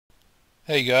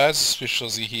Hey guys,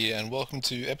 AuspiciousAussie here, and welcome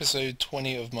to episode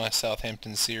 20 of my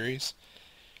Southampton series.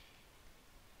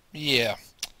 Yeah,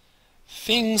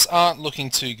 things aren't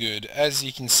looking too good. As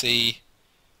you can see,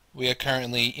 we are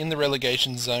currently in the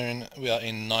relegation zone. We are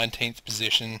in 19th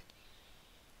position.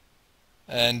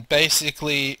 And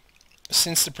basically,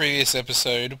 since the previous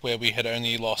episode, where we had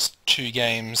only lost 2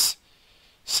 games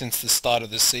since the start of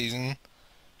the season,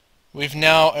 we've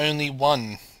now only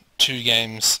won 2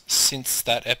 games since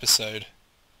that episode.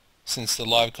 Since the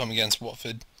live com against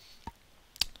Watford.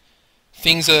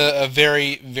 Things are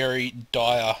very, very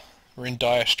dire. We're in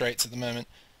dire straits at the moment,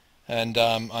 and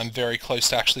I'm very close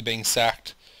to actually being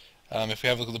sacked. If we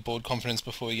have a look at the board confidence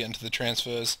before we get into the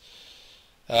transfers,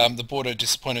 the board are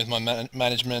disappointed with my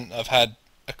management. I've had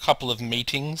a couple of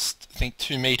meetings, I think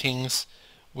 2 meetings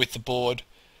with the board.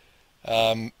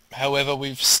 However,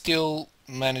 we've still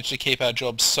managed to keep our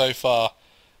jobs so far,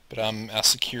 but our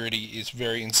security is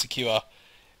very insecure.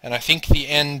 And I think the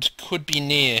end could be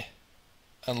near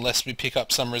unless we pick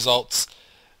up some results.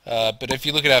 But if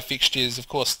you look at our fixtures, of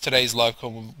course today's live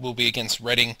call will be against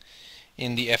Reading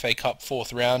in the FA Cup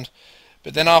 4th round.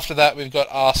 But then after that we've got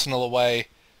Arsenal away,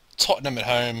 Tottenham at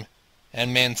home,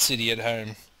 and Man City at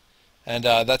home. And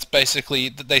that's basically,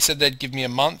 they said they'd give me a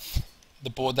month,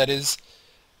 the board that is,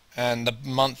 and the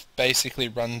month basically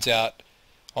runs out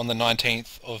on the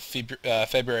 19th of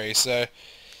February. So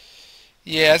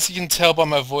yeah, as you can tell by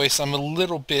my voice, I'm a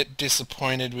little bit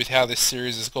disappointed with how this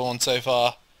series has gone so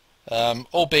far,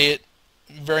 albeit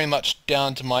very much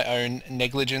down to my own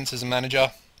negligence as a manager.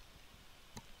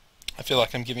 I feel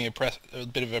like I'm giving a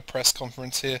bit of a press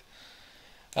conference here.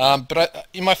 But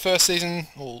in my first season,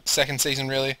 or second season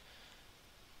really,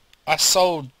 I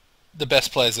sold the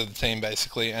best players of the team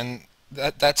basically, and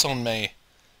that's on me.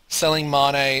 Selling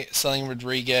Mane, selling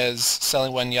Rodriguez,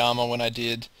 selling Wanyama when I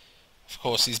did. Of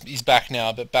course, he's back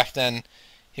now, but back then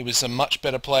he was a much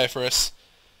better player for us.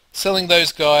 Selling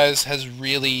those guys has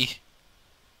really,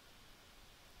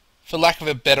 for lack of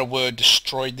a better word,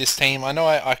 destroyed this team. I know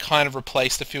I kind of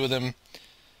replaced a few of them.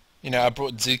 You know, I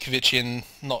brought Zukovic in,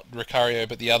 not Ricario,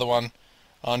 but the other one,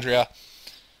 Andrea.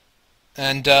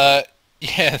 And,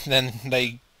 yeah, then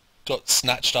they got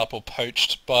snatched up or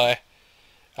poached by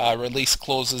release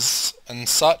clauses and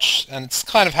such. And it's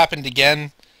kind of happened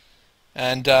again.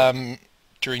 And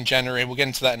during January, we'll get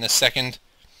into that in a second.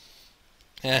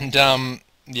 And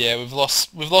yeah, we've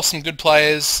lost some good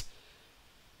players,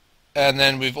 and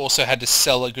then we've also had to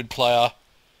sell a good player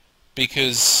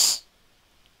because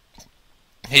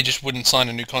he just wouldn't sign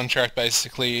a new contract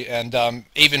basically. And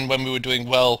even when we were doing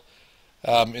well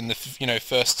in the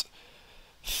first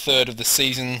third of the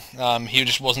season, he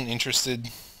just wasn't interested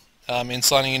in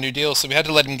signing a new deal, so we had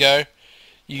to let him go.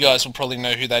 You guys will probably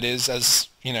know who that is, as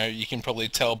you can probably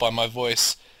tell by my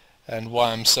voice and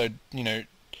why I'm so,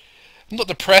 not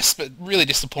depressed, but really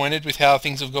disappointed with how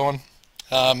things have gone.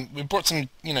 We brought some,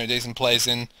 decent players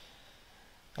in,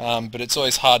 but it's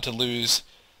always hard to lose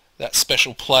that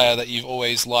special player that you've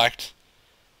always liked.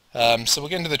 So we'll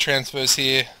get into the transfers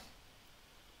here.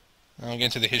 We'll get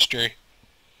into the history.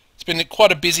 It's been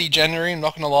quite a busy January, I'm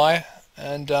not going to lie.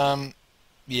 And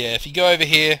yeah, if you go over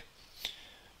here,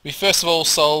 we first of all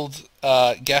sold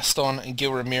Gaston and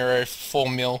Gil Ramiro for 4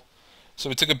 mil. So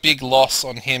we took a big loss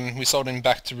on him. We sold him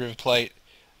back to River Plate,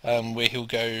 where he'll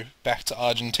go back to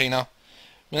Argentina.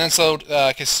 We then sold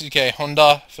Keisuke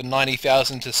Honda for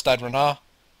 90,000 to Stade Rennais.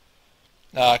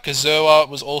 Kazuo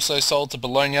was also sold to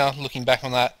Bologna. Looking back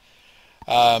on that,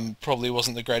 probably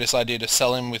wasn't the greatest idea to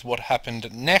sell him with what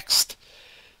happened next.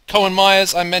 Cohen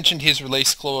Myers, I mentioned his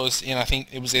release clause in, I think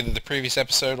it was either the previous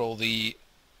episode or the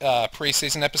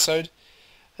pre-season episode.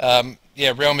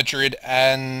 Yeah, Real Madrid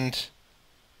and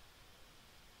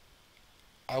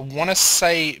I want to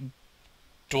say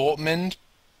Dortmund,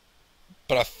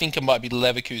 but I think it might be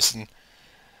Leverkusen.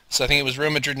 So I think it was Real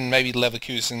Madrid and maybe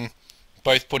Leverkusen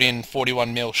both put in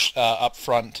 41 mil up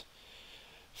front,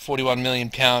 41 million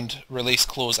pound release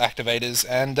clause activators,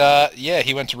 and yeah,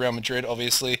 he went to Real Madrid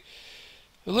obviously.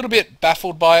 A little bit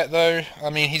baffled by it though.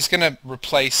 I mean, he's going to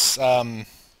replace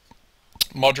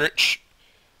Modric,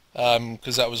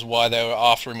 because that was why they were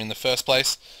after him in the first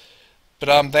place.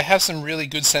 But they have some really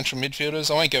good central midfielders.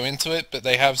 I won't go into it, but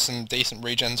they have some decent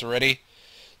regens already.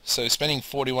 So spending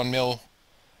 41 mil,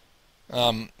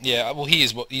 yeah, well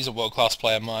he's a world-class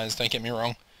player, Myers, don't get me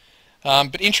wrong.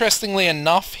 But interestingly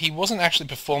enough, he wasn't actually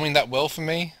performing that well for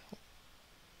me.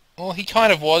 Well, he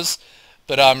kind of was,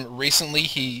 but recently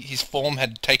his form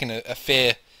had taken a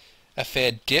fair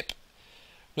dip.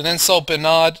 We then sold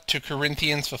Bernard to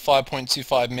Corinthians for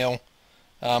 5.25 mil.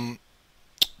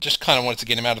 Just kind of wanted to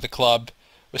get him out of the club.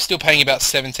 We're still paying about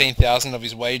 17,000 of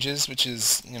his wages, which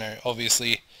is,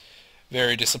 obviously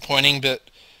very disappointing. But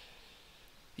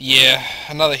yeah,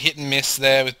 another hit and miss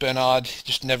there with Bernard.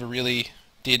 Just never really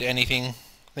did anything.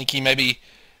 I think he maybe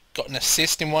got an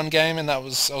assist in one game, and I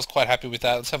was quite happy with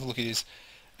that. Let's have a look at his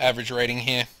average rating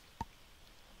here.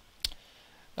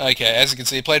 Okay, as you can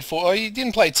see, he played he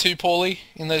didn't play too poorly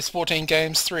in those 14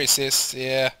 games, 3 assists,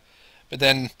 yeah. But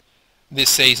then this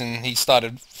season he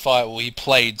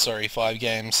played 5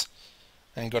 games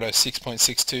and got a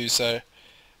 6.62, so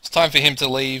it's time for him to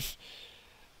leave.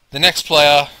 The next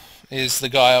player is the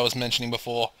guy I was mentioning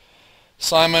before,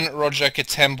 Simon Roger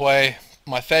Katembwe,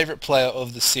 my favourite player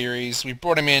of the series. We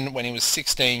brought him in when he was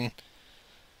 16,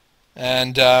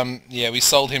 and yeah, we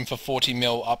sold him for 40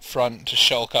 mil up front to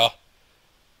Schalke.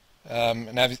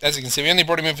 And as you can see, we only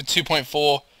brought him in for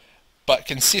 2.4, but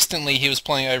consistently he was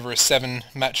playing over a 7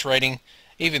 match rating.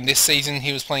 Even this season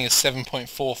he was playing a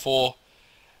 7.44,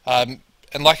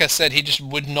 and like I said, he just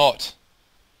would not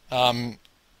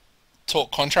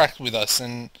talk contract with us.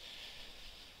 And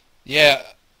yeah,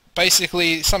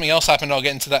 basically something else happened. I'll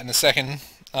get into that in a second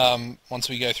once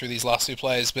we go through these last 2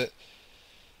 players. But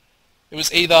it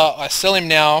was either I sell him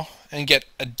now and get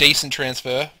a decent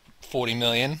transfer, 40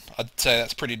 million, I'd say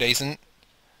that's pretty decent,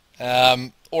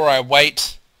 or I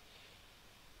wait,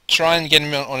 try and get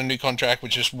him on a new contract,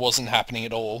 which just wasn't happening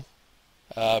at all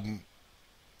in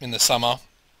the summer,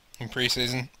 in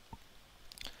pre-season.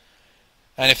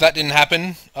 And if that didn't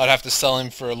happen, I'd have to sell him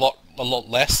for a lot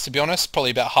less, to be honest,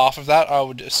 probably about half of that, I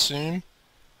would assume.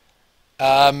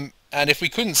 And if we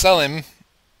couldn't sell him,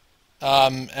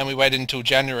 and we waited until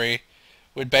January,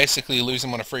 we'd basically lose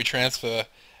him on a free transfer.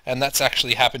 And that's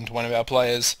actually happened to one of our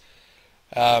players.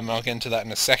 I'll get into that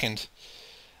in a second.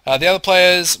 The other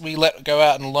players we let go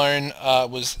out on loan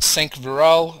was Cenk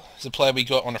Viral. He's a player we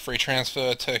got on a free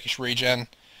transfer, Turkish regen.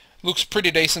 Looks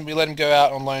pretty decent. We let him go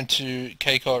out on loan to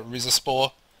Kayko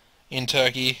Rizespor in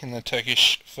Turkey, in the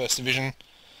Turkish First Division.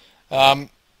 Not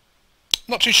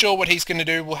too sure what he's going to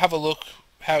do. We'll have a look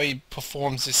how he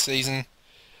performs this season.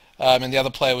 And the other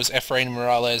player was Efrain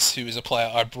Morales, who is a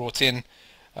player I brought in.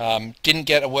 Didn't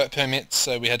get a work permit,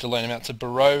 so we had to loan him out to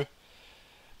Barreau.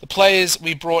 The players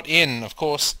we brought in, of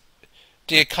course,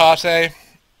 Diakate.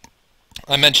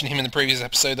 I mentioned him in the previous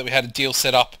episode that we had a deal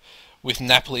set up with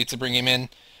Napoli to bring him in.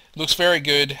 Looks very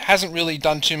good. Hasn't really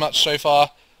done too much so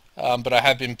far, but I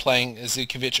have been playing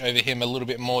Zukovic over him a little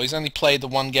bit more. He's only played the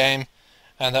 1 game,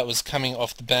 and that was coming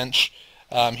off the bench.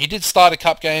 He did start a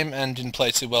cup game and didn't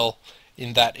play too well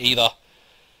in that either.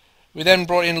 We then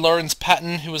brought in Lawrence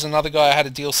Patton, who was another guy I had a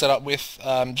deal set up with.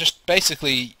 Just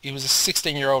basically, he was a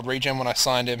 16-year-old regen when I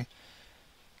signed him.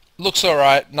 Looks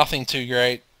alright, nothing too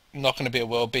great. Not going to be a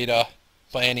world beater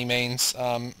by any means.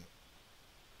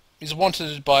 He's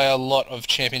wanted by a lot of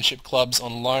championship clubs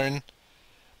on loan.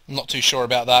 I'm not too sure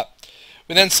about that.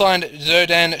 We then signed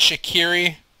Zerdan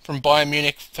Shaqiri from Bayern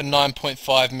Munich for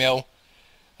 9.5 mil.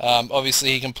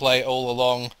 Obviously, he can play all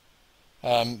along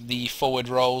the forward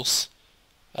roles.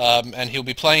 And he'll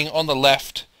be playing on the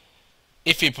left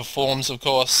if he performs, of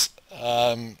course.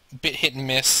 Bit hit and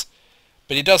miss,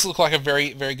 but he does look like a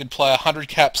very, very good player. 100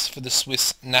 caps for the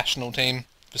Swiss national team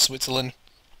for Switzerland.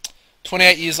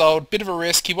 28 years old, bit of a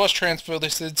risk. He was transfer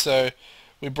listed, so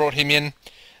we brought him in.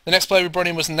 The next player we brought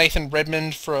in was Nathan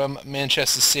Redmond from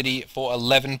Manchester City for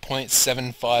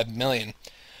 11.75 million. I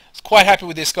was quite happy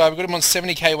with this guy. We got him on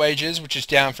 70k wages, which is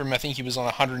down from, I think he was on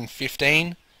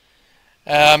 115.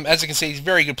 As you can see, he's a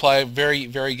very good player, very,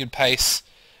 very good pace.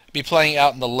 Be playing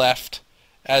out on the left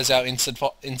as our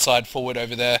inside forward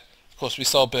over there. Of course, we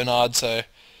sold Bernard, so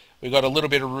we've got a little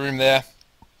bit of room there.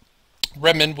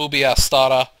 Redmond will be our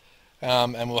starter,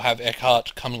 and we'll have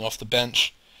Eckhart coming off the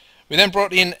bench. We then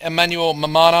brought in Emmanuel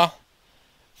Mamana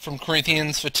from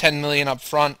Corinthians for 10 million up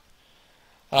front.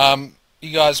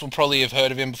 You guys will probably have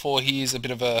heard of him before. He is a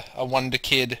bit of a wonder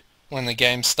kid when the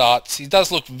game starts. He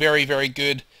does look very, very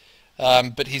good.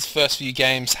 But his first few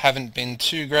games haven't been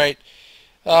too great.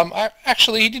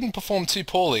 Actually, he didn't perform too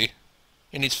poorly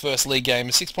in his first league game.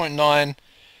 A 6.9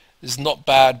 is not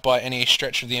bad by any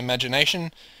stretch of the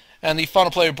imagination. And the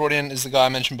final player we brought in is the guy I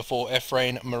mentioned before,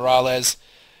 Efrain Morales.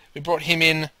 We brought him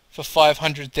in for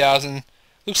 500,000.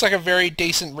 Looks like a very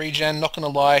decent regen, not going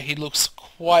to lie. He looks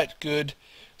quite good.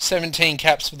 17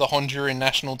 caps for the Honduran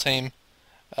national team.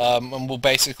 And we'll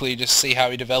basically just see how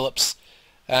he develops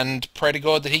and pray to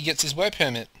God that he gets his work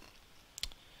permit.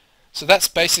 So that's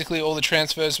basically all the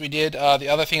transfers we did. The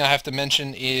other thing I have to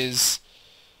mention is,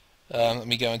 let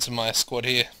me go into my squad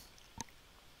here.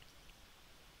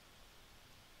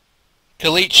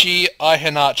 Kelechi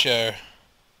Iheanacho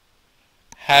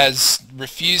has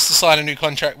refused to sign a new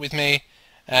contract with me,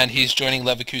 and he's joining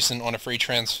Leverkusen on a free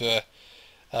transfer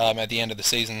at the end of the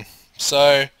season.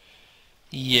 So,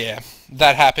 yeah,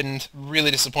 that happened. Really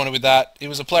disappointed with that. It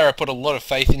was a player I put a lot of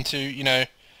faith into. You know,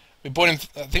 we bought him.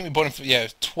 I think we bought him for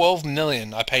 12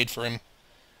 million. I paid for him.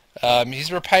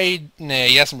 He's repaid. Nah,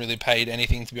 he hasn't really paid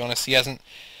anything, to be honest. He hasn't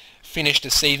finished a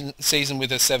season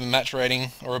with a 7 match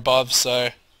rating or above, so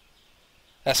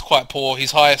that's quite poor.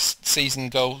 His highest season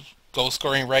goal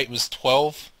scoring rate was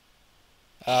 12.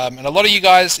 And a lot of you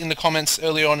guys in the comments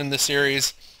early on in the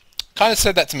series kind of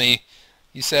said that to me.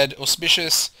 You said,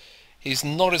 Auspicious, he's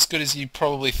not as good as you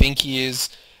probably think he is.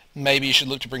 Maybe you should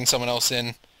look to bring someone else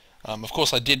in. Of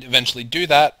course, I did eventually do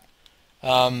that.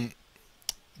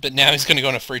 But now he's going to go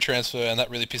on a free transfer, and that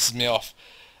really pisses me off.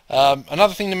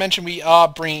 Another thing to mention, we are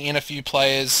bringing in a few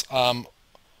players on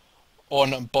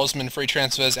Bosman free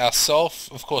transfers ourselves.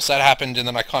 Of course, that happened, and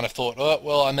then I kind of thought, oh,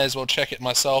 well, I may as well check it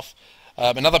myself.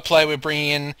 Another player we're bringing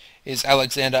in is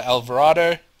Alexander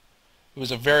Alvarado, who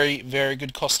is a very, very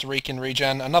good Costa Rican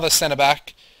regen. Another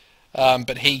centre-back,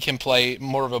 but he can play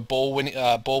more of a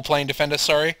ball-playing defender,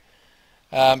 sorry.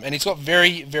 And he's got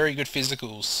very, very good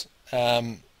physicals.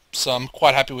 So I'm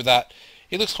quite happy with that.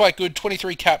 He looks quite good.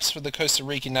 23 caps for the Costa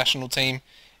Rican national team.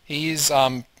 He is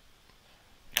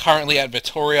currently at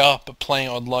Vitoria, but playing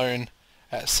on loan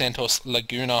at Santos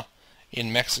Laguna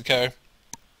in Mexico.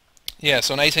 Yeah,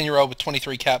 so an 18-year-old with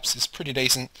 23 caps is pretty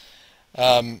decent.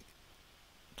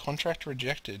 Contract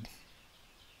rejected.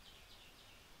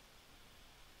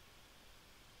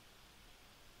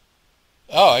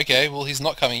 Oh, okay. Well, he's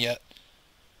not coming yet.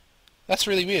 That's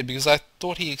really weird, because I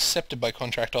thought he accepted my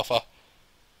contract offer.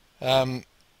 So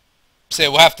yeah,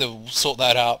 we'll have to sort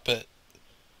that out, but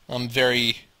I'm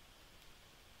very,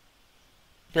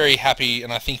 very happy,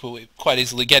 and I think we'll quite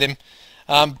easily get him.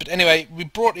 But anyway, we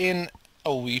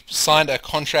signed a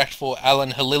contract for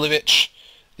Alen Halilovic,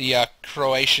 the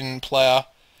Croatian player.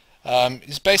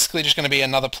 He's basically just going to be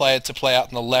another player to play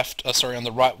out on the on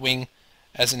the right wing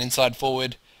as an inside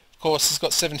forward. Of course, he's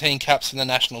got 17 caps for the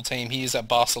national team. He is at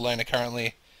Barcelona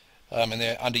currently, and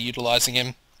they're underutilising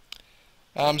him.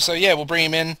 So yeah, we'll bring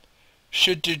him in.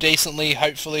 Should do decently,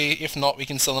 hopefully. If not, we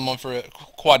can sell him on for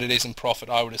quite a decent profit,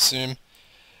 I would assume.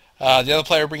 The other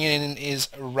player we're bringing in is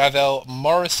Ravel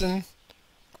Morrison.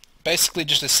 Basically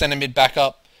just a centre mid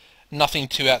backup. Nothing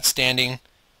too outstanding.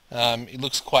 He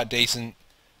looks quite decent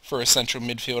for a central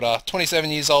midfielder.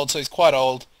 27 years old, so he's quite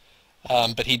old.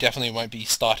 But he definitely won't be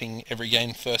starting every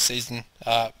game first team.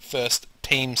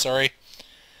 Savic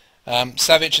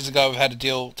is a guy we've had a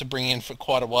deal to bring in for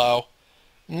quite a while.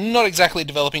 Not exactly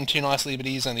developing too nicely, but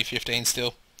he's only 15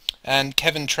 still. And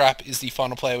Kevin Trapp is the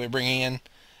final player we're bringing in.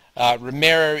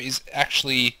 Romero is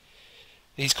actually,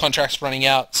 his contract's running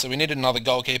out, so we need another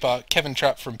goalkeeper. Kevin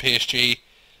Trapp from PSG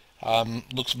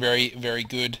looks very, very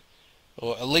good.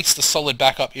 Or at least a solid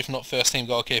backup, if not first team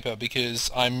goalkeeper,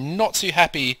 because I'm not too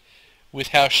happy with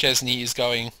how Szczesny is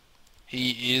going.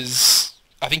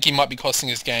 I think he might be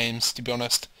costing us games, to be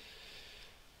honest.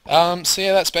 So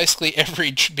yeah, that's basically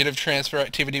every bit of transfer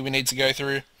activity we need to go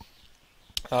through.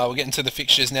 We'll get into the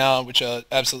fixtures now, which are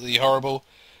absolutely horrible.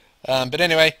 But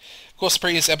anyway, of course, the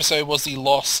previous episode was the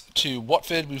loss to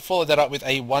Watford. We followed that up with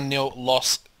a 1-0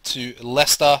 loss to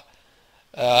Leicester.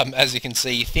 As you can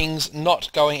see, things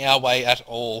not going our way at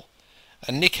all.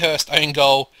 A Nick Hurst own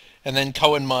goal, and then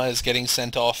Cohen Myers getting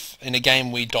sent off in a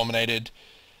game we dominated.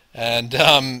 And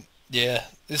yeah,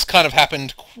 this kind of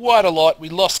happened quite a lot. We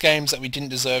lost games that we didn't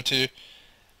deserve to,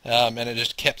 and it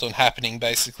just kept on happening,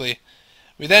 basically.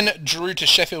 We then drew to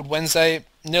Sheffield Wednesday,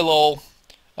 0-0.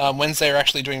 Wednesday are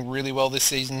actually doing really well this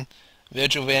season.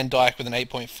 Virgil van Dijk with an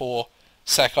 8.4,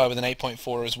 Sakai with an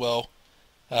 8.4 as well.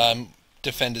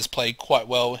 Defenders played quite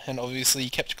well, and obviously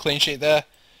kept a clean sheet there,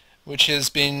 which has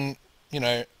been,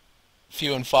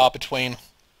 few and far between.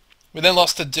 We then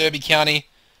lost to Derby County.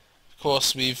 Of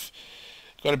course, we've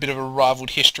got a bit of a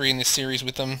rivaled history in this series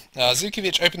with them.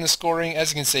 Zukovic opened the scoring.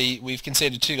 As you can see, we've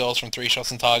conceded 2 goals from 3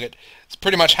 shots on target. It's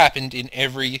pretty much happened in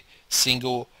every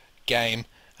single game,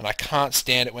 and I can't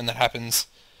stand it when that happens.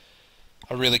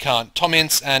 I really can't. Tom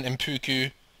Ince and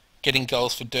Mpuku getting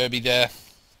goals for Derby there.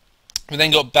 We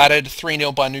then got battered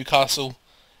 3-0 by Newcastle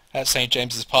at St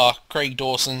James's Park. Craig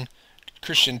Dawson,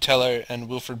 Christian Tello and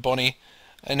Wilfred Bonney.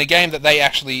 In a game that they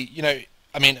actually,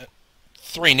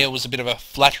 3-0 was a bit of a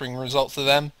flattering result for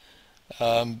them,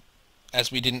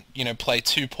 as we didn't, play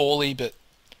too poorly, but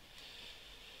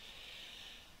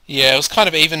yeah, it was kind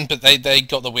of even, but they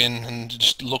got the win and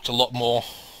just looked a lot more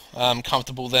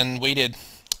comfortable than we did.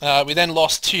 We then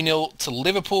lost 2-0 to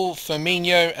Liverpool.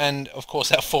 Firmino and, of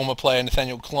course, our former player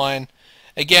Nathaniel Klein.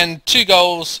 Again, 2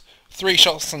 goals, 3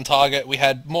 shots on target. We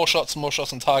had more shots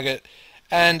on target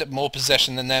and more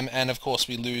possession than them, and of course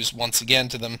we lose once again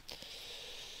to them.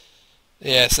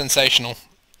 Yeah, sensational.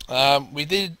 We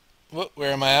did...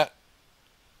 Where am I at?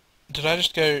 Did I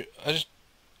just go...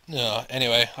 No,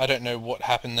 anyway, I don't know what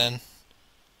happened then.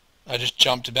 I just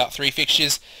jumped about 3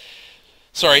 fixtures.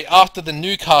 Sorry, after the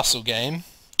Newcastle game,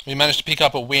 we managed to pick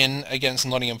up a win against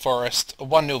Nottingham Forest. A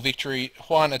 1-0 victory.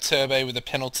 Juan Iturbe with a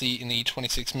penalty in the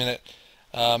 26th minute.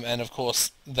 And of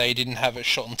course, they didn't have a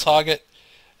shot on target.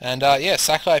 And yeah,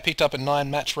 Sakai picked up a 9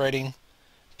 match rating.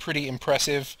 Pretty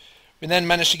impressive. We then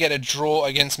managed to get a draw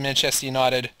against Manchester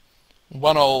United.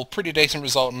 1-1, pretty decent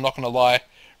result, I'm not going to lie.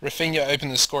 Rafinha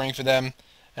opened the scoring for them,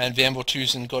 and Van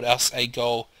Voorthuizen got us a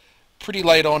goal pretty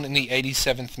late on in the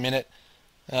 87th minute.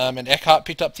 And Eckhart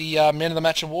picked up the Man of the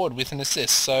Match award with an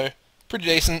assist, so pretty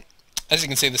decent. As you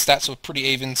can see, the stats were pretty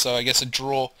even, so I guess a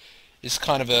draw is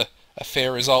kind of a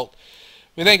fair result.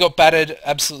 We then got battered,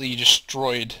 absolutely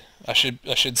destroyed, I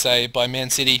should say, by Man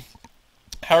City.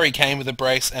 Harry Kane with a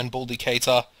brace and Baldy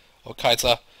Keita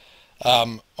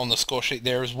on the score sheet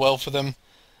there as well for them.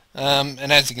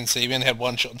 And as you can see, we only had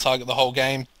 1 shot on target the whole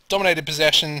game. Dominated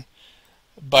possession,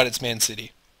 but it's Man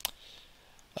City.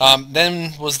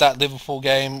 Then was that Liverpool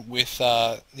game with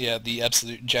the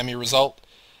absolute jammy result.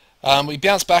 We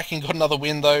bounced back and got another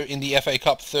win though in the FA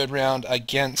Cup 3rd round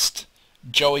against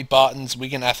Joey Barton's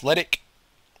Wigan Athletic.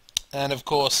 And of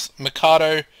course,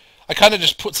 Mercado, I kind of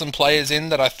just put some players in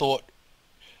that I thought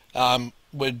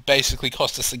would basically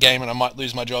cost us the game and I might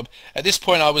lose my job. At this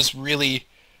point, I was really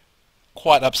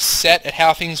quite upset at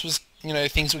how things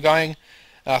were going.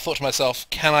 I thought to myself,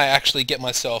 can I actually get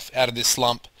myself out of this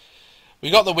slump?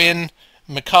 We got the win.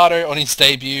 Mercado on his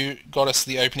debut got us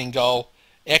the opening goal.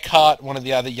 Eckhart, one of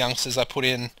the other youngsters I put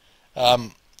in,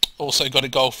 also got a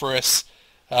goal for us.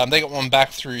 They got one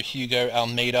back through Hugo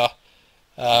Almeida.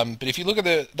 But if you look at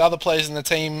the other players in the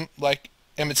team, like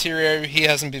Emeterio, he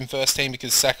hasn't been first team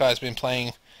because Sakai has been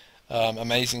playing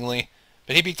amazingly.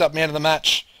 But he picked up Man of the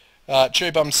Match.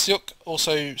 Chobum Suk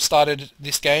also started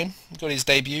this game, got his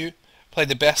debut, played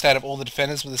the best out of all the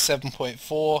defenders with a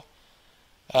 7.4.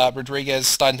 Rodriguez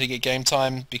starting to get game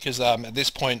time because at this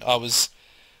point I was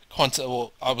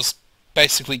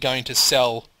basically going to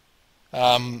sell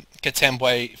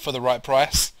Katembwe for the right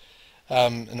price,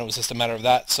 and it was just a matter of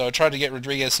that. So I tried to get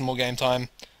Rodriguez some more game time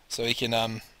so he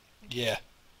can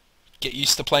get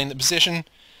used to playing the position.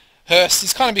 Hurst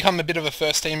has kind of become a bit of a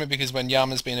first teamer because when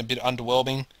Yama's been a bit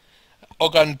underwhelming.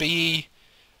 Ogunbiyi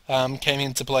came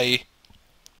in to play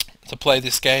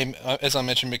this game. As I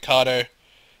mentioned, Mercado,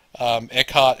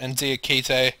 Eckhart and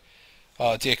Diakite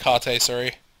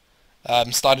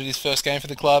started his first game for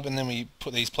the club, and then we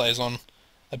put these players on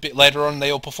a bit later on.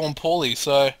 They all performed poorly,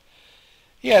 so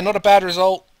yeah, not a bad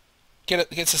result.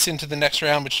 Gets us into the next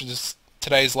round, which is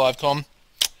today's live com.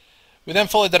 We then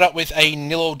followed that up with a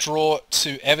 0-0 draw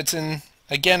to Everton.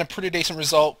 Again, a pretty decent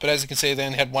result, but as you can see, they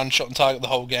only had 1 shot on target the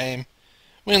whole game.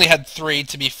 We only had 3,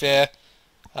 to be fair,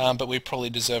 but we probably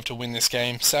deserved to win this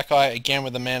game. Sakai, again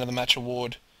with the Man of the Match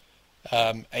award,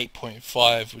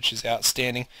 8.5, which is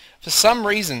outstanding. For some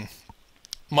reason,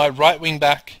 my right wing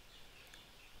back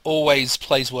always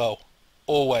plays well.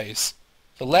 Always.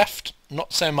 The left,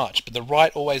 not so much, but the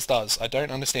right always does. I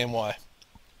don't understand why.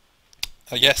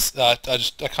 I guess I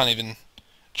can't even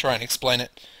try and explain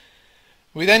it.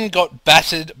 We then got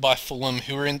battered by Fulham,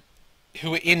 who were in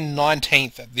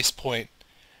 19th at this point,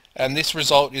 and this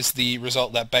result is the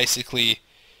result that basically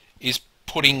is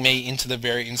putting me into the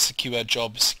very insecure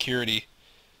job security.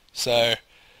 So,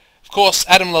 of course,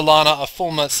 Adam Lallana, a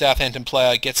former Southampton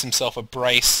player, gets himself a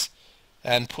brace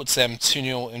and puts them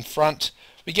 2-0 in front.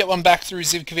 We get one back through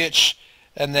Zivkovic,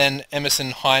 and then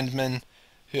Emerson Hindman,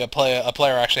 who a player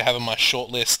I actually have on my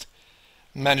shortlist,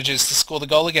 manages to score the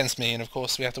goal against me, and of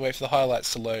course we have to wait for the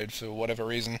highlights to load for whatever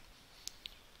reason.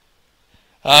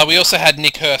 We also had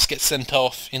Nick Hurst get sent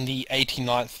off in the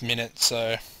 89th minute,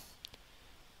 so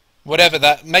whatever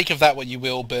that, make of that what you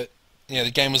will, but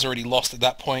the game was already lost at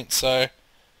that point, so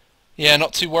yeah,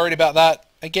 not too worried about that.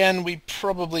 Again, we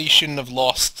probably shouldn't have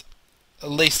lost. At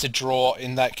least a draw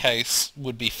in that case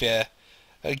would be fair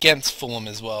against Fulham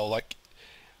as well. Like,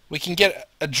 we can get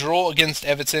a draw against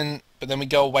Everton, but then we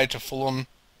go away to Fulham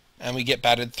and we get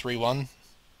battered 3-1.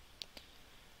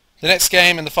 The next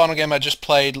game and the final game I just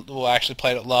played, well, I actually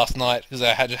played it last night because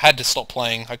I had to stop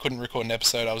playing. I couldn't record an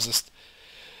episode. I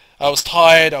was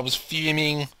tired. I was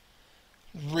fuming.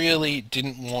 Really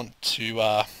didn't want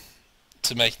to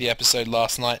make the episode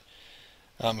last night.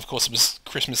 Of course, it was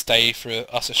Christmas Day for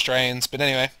us Australians. But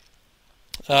anyway,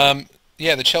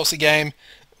 yeah, the Chelsea game,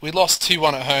 we lost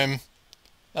 2-1 at home.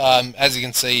 As you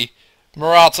can see,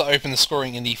 Morata opened the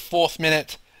scoring in the 4th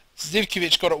minute.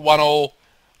 Zivkovic got it 1-1,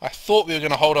 I thought we were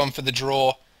going to hold on for the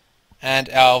draw, and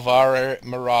Alvaro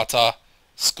Morata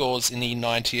scores in the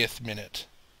 90th minute.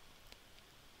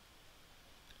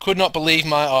 Could not believe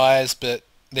my eyes, but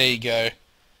there you go.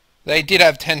 They did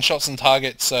have 10 shots on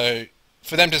target, so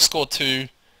for them to score 2,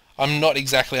 I'm not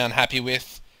exactly unhappy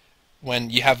with when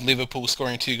you have Liverpool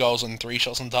scoring 2 goals on 3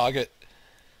 shots on target.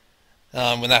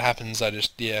 When that happens, I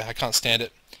can't stand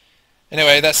it.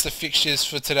 Anyway, that's the fixtures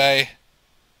for today.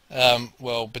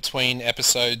 Well, between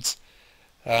episodes.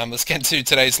 Let's get to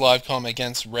today's live comm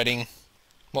against Reading.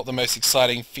 Not the most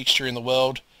exciting fixture in the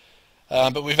world,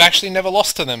 but we've actually never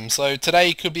lost to them, so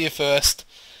today could be a first.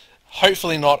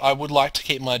 Hopefully not. I would like to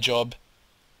keep my job.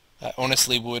 I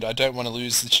honestly would. I don't want to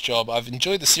lose this job. I've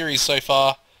enjoyed the series so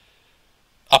far,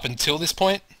 up until this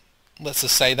point. Let's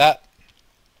just say that.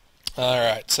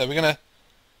 Alright, so we're going to...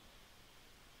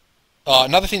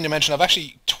 another thing to mention, I've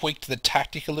actually tweaked the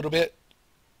tactic a little bit.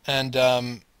 And,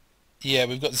 yeah,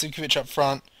 we've got Zivkovic up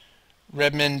front.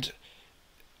 Redmond.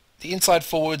 The inside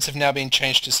forwards have now been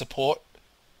changed to support.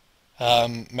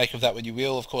 Make of that what you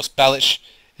will. Of course, Balic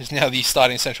is now the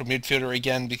starting central midfielder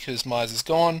again because Myers is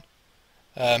gone.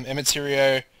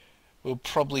 Emeterio, we'll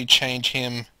probably change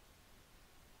him.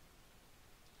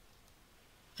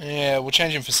 Yeah, we'll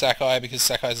change him for Sakai because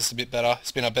Sakai's just a bit better.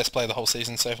 He's been our best player the whole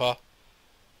season so far.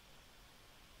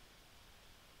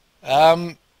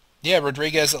 Yeah,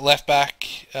 Rodriguez at left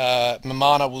back.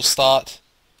 Mamana will start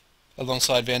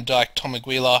alongside Van Dijk, Tom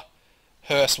Aguilar.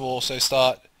 Hurst will also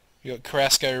start. We've got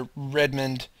Carrasco,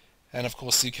 Redmond, and of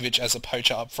course Zivkovic as a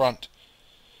poacher up front.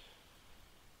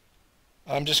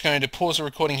 I'm just going to pause the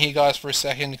recording here, guys, for a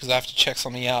second because I have to check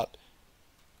something out.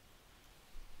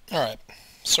 Alright,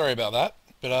 sorry about that,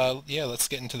 but yeah, let's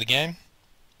get into the game.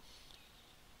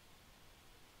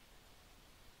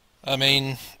 I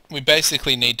mean, we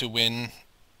basically need to win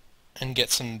and get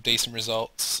some decent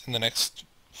results in the next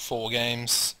 4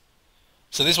 games.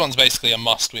 So this one's basically a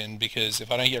must-win because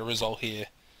if I don't get a result here,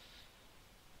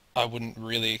 I wouldn't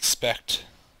really expect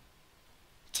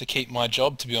to keep my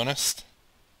job, to be honest.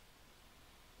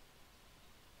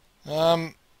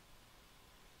 I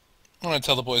want to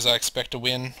tell the boys I expect to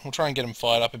win. We'll try and get them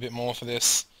fired up a bit more for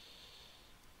this.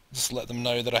 Just let them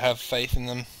know that I have faith in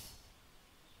them.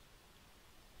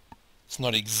 It's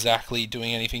not exactly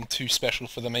doing anything too special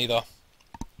for them either,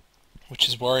 which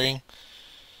is worrying.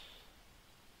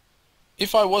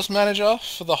 If I was manager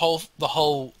for the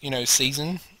whole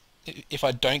season, if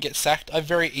I don't get sacked, I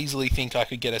very easily think I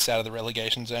could get us out of the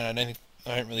relegation zone. I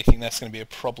don't really think that's going to be a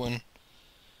problem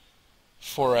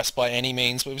for us by any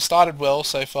means. But we've started well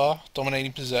so far,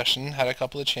 dominating possession, had a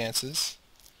couple of chances.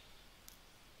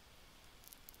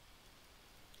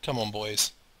 Come on,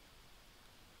 boys.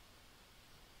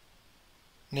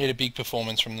 Need a big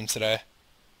performance from them today.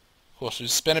 Of course,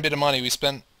 we've spent a bit of money. We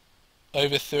spent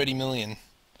over 30 million.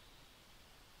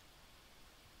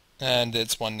 And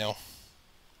it's 1-0.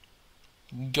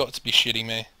 Got to be shitting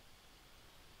me.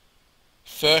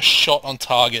 First shot on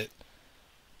target.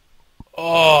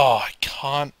 Oh, I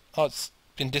can't. Oh, it's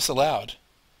been disallowed.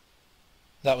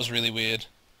 That was really weird.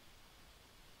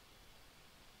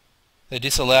 They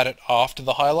disallowed it after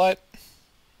the highlight.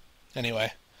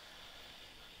 Anyway.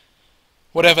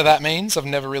 Whatever that means, I've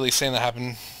never really seen that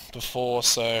happen before,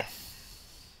 so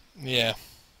yeah.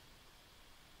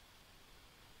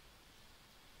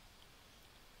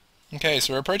 Okay,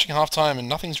 so we're approaching half-time and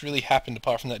nothing's really happened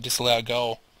apart from that disallowed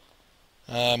goal.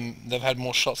 They've had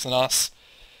more shots than us.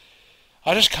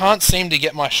 I just can't seem to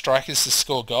get my strikers to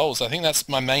score goals. I think that's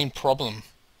my main problem.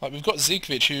 Like, we've got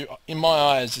Zivkovic, who, in my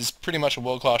eyes, is pretty much a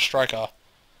world-class striker.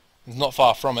 He's not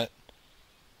far from it.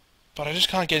 But I just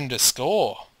can't get him to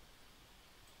score.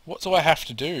 What do I have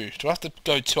to do? Do I have to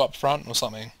go 2 up front or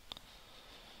something?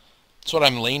 That's what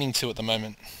I'm leaning to at the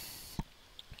moment.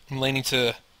 I'm leaning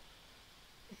to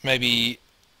maybe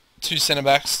 2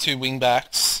 centre-backs, 2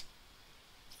 wing-backs,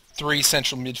 3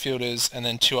 central midfielders, and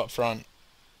then 2 up front.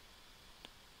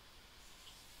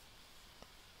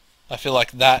 I feel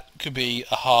like that could be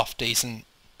a half-decent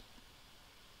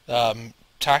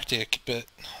tactic, but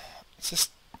it's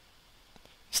just...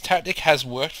 this tactic has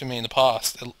worked for me in the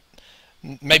past.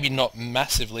 Maybe not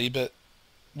massively, but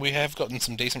we have gotten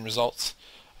some decent results.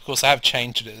 Of course, I have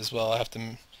changed it as well. I have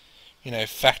to,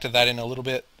 factor that in a little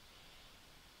bit.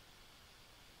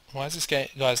 Why is this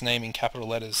guy's name in capital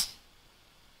letters?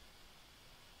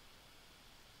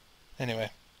 Anyway.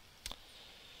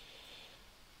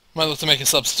 Might look to make a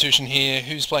substitution here.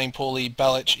 Who's playing poorly?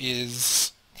 Balic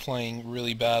is playing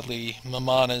really badly.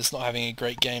 Mamana's not having a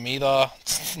great game either.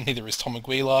 Neither is Tom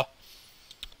Aguilar.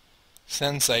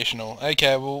 Sensational.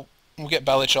 Okay, we'll get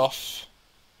Balic off.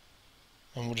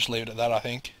 And we'll just leave it at that, I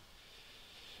think.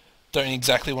 don't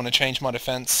exactly want to change my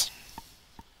defence,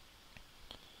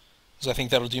 because I think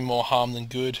that'll do more harm than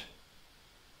good.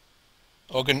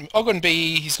 Ogden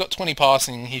B, he's got 20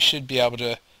 passing. He should be able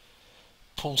to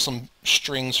pull some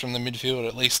strings from the midfield.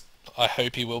 At least I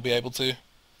hope he will be able to.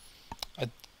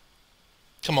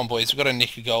 Come on, boys, we've got to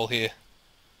nick a goal here.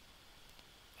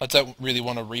 I don't really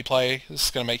want to replay. This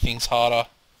is going to make things harder.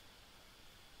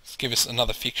 Let's give us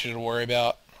another fixture to worry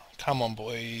about. Come on,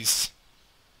 boys.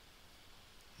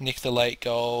 Nick the late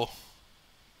goal.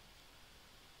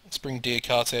 Let's bring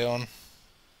Diakate on.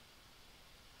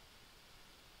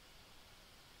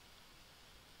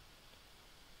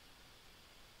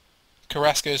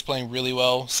 Carrasco's playing really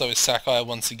well, so is Sakai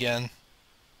once again.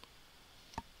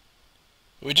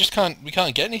 We can't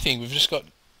get anything. We've just got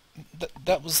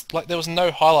that was like there was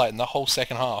no highlight in the whole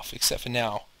second half except for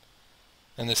now.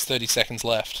 And there's 30 seconds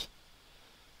left.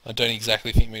 I don't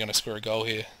exactly think we're going to score a goal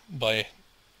here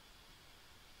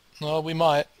No, we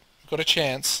might. We've got a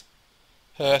chance.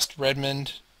 Hurst,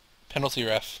 Redmond, penalty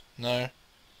ref. No.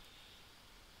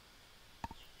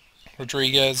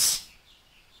 Rodriguez.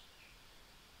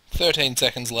 13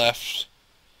 seconds left.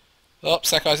 Oh,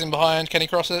 Sakai's in behind. Can he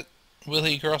cross it? Will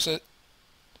he cross it?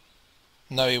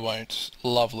 No, he won't.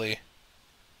 Lovely.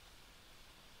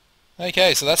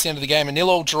 Okay, so that's the end of the game. A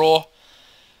 0-0 draw.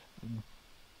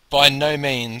 By no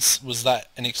means was that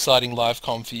an exciting live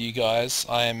comm for you guys.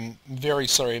 I am very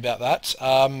sorry about that.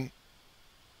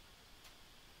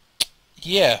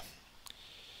 Yeah.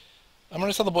 I'm going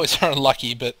to tell the boys are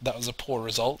unlucky, but that was a poor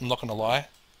result, I'm not going to lie.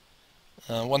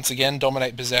 Once again,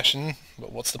 dominate possession,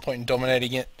 but what's the point in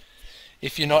dominating it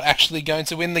if you're not actually going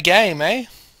to win the game, eh?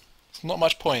 It's not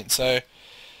much point, so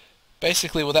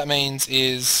basically what that means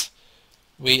is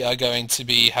we are going to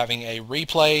be having a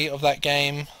replay of that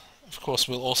game. Of course,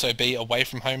 we'll also be away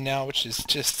from home now, which is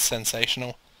just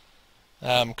sensational.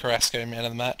 Carrasco, man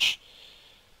of the match.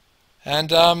 And,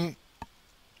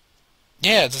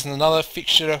 yeah, just another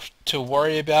fixture to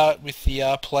worry about with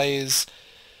the players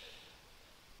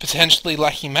potentially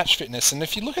lacking match fitness. And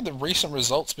if you look at the recent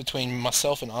results between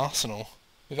myself and Arsenal,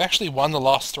 we've actually won the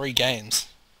last 3 games.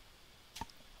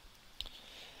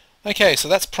 Okay, so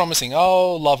that's promising.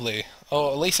 Oh, lovely.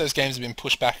 Oh, at least those games have been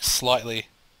pushed back slightly.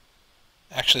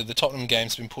 Actually, the Tottenham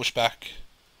game's been pushed back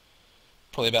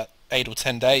probably about 8 or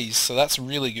 10 days, so that's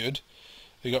really good.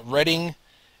 We've got Reading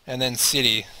and then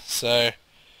City, so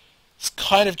it's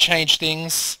kind of changed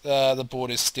things. The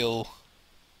board is still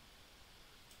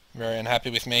very unhappy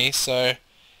with me, so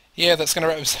yeah, that's going to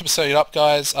wrap this episode up,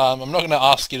 guys. I'm not going to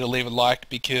ask you to leave a like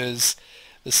because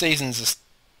the season's just...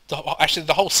 Actually,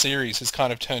 the whole series has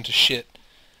kind of turned to shit,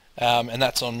 and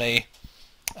that's on me.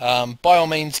 By all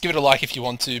means, give it a like if you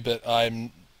want to, but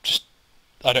I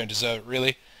don't deserve it,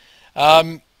 really.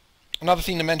 Another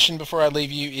thing to mention before I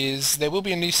leave you is there will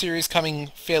be a new series coming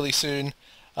fairly soon.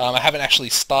 I haven't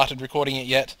actually started recording it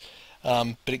yet,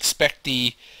 but expect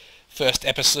the first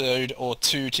episode or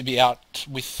 2 to be out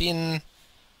within,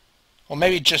 or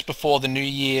maybe just before the new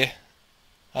year.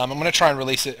 I'm going to try and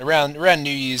release it around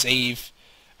New Year's Eve,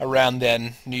 around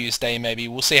then, New Year's Day maybe.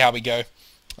 We'll see how we go.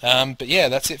 But yeah,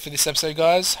 that's it for this episode,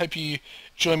 guys. Hope you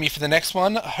join me for the next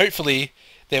one. Hopefully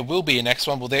there will be a next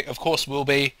one. Well, there of course will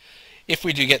be. If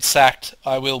we do get sacked,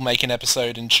 I will make an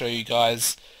episode and show you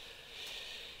guys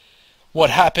what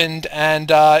happened. And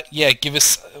yeah,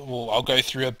 I'll go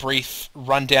through a brief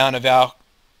rundown of our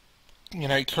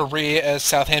career as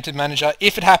Southampton manager.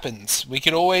 If it happens, we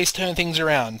could always turn things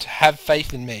around. Have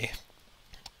faith in me,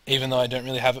 even though I don't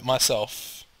really have it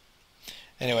myself.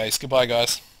 Anyways, goodbye,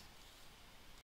 guys.